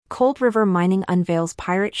Cold River Mining unveils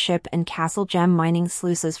pirate ship and castle gem mining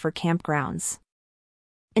sluices for campgrounds.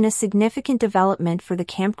 In a significant development for the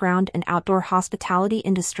campground and outdoor hospitality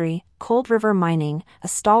industry, Cold River Mining, a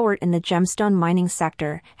stalwart in the gemstone mining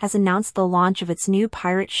sector, has announced the launch of its new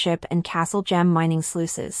pirate ship and castle gem mining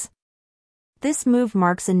sluices. This move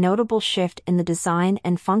marks a notable shift in the design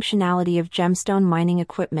and functionality of gemstone mining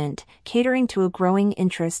equipment, catering to a growing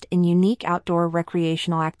interest in unique outdoor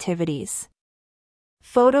recreational activities.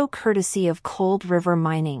 Photo courtesy of Cold River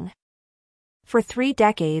Mining. For 3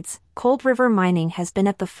 decades, Cold River Mining has been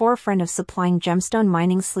at the forefront of supplying gemstone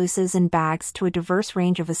mining sluices and bags to a diverse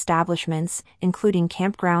range of establishments, including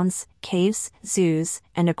campgrounds, caves, zoos,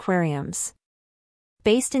 and aquariums.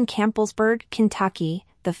 Based in Campbellsburg, Kentucky,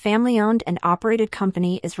 the family-owned and operated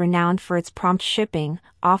company is renowned for its prompt shipping,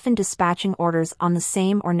 often dispatching orders on the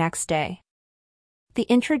same or next day. The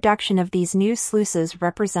introduction of these new sluices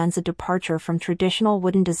represents a departure from traditional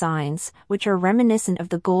wooden designs, which are reminiscent of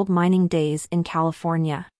the gold mining days in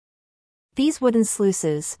California. These wooden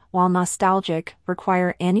sluices, while nostalgic,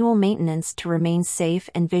 require annual maintenance to remain safe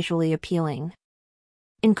and visually appealing.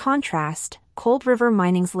 In contrast, Cold River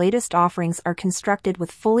Mining's latest offerings are constructed with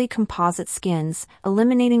fully composite skins,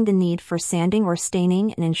 eliminating the need for sanding or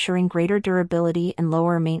staining and ensuring greater durability and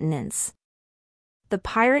lower maintenance. The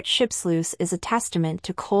Pirate Ship Sluice is a testament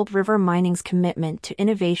to Cold River Mining's commitment to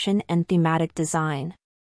innovation and thematic design.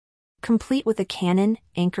 Complete with a cannon,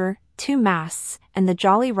 anchor, 2 masts, and the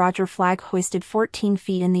Jolly Roger flag hoisted 14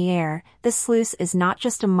 feet in the air, this sluice is not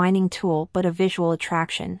just a mining tool but a visual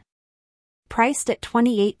attraction. Priced at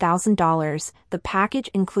 $28,000, the package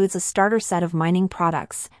includes a starter set of mining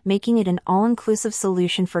products, making it an all-inclusive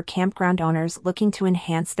solution for campground owners looking to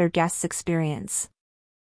enhance their guests' experience.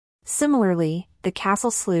 Similarly, the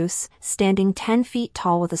Castle Sluice, standing 10 feet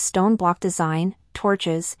tall with a stone block design,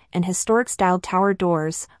 torches, and historic-styled tower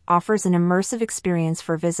doors, offers an immersive experience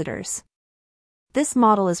for visitors. This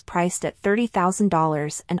model is priced at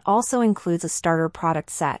 $30,000 and also includes a starter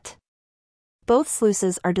product set. Both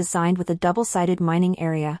sluices are designed with a double-sided mining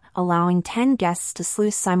area, allowing 10 guests to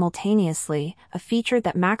sluice simultaneously, a feature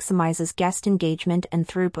that maximizes guest engagement and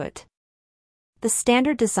throughput. The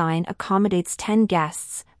standard design accommodates 10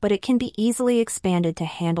 guests, but it can be easily expanded to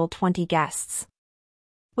handle 20 guests.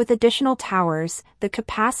 With additional towers, the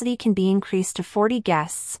capacity can be increased to 40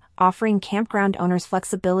 guests, offering campground owners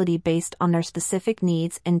flexibility based on their specific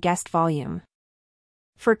needs and guest volume.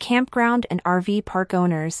 For campground and RV park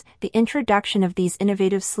owners, the introduction of these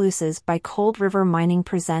innovative sluices by Cold River Mining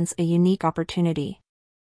presents a unique opportunity.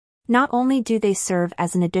 Not only do they serve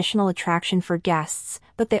as an additional attraction for guests,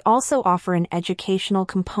 but they also offer an educational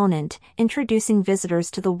component, introducing visitors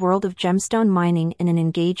to the world of gemstone mining in an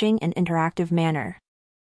engaging and interactive manner.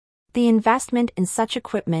 The investment in such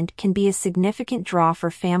equipment can be a significant draw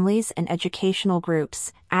for families and educational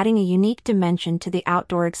groups, adding a unique dimension to the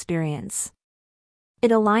outdoor experience. It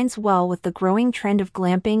aligns well with the growing trend of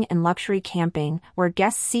glamping and luxury camping, where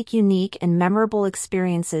guests seek unique and memorable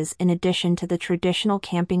experiences in addition to the traditional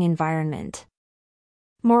camping environment.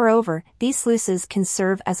 Moreover, these sluices can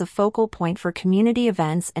serve as a focal point for community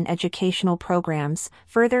events and educational programs,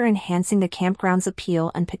 further enhancing the campground's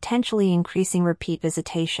appeal and potentially increasing repeat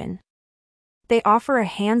visitation. They offer a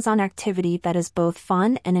hands-on activity that is both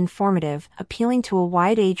fun and informative, appealing to a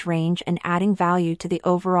wide age range and adding value to the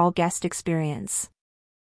overall guest experience.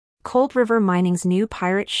 Cold River Mining's new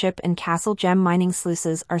pirate ship and castle gem mining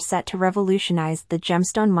sluices are set to revolutionize the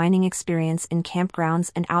gemstone mining experience in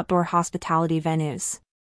campgrounds and outdoor hospitality venues.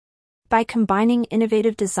 By combining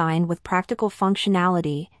innovative design with practical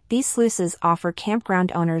functionality, these sluices offer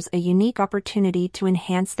campground owners a unique opportunity to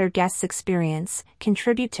enhance their guests' experience,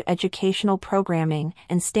 contribute to educational programming,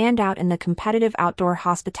 and stand out in the competitive outdoor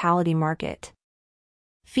hospitality market.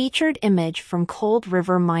 Featured image from Cold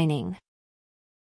River Mining.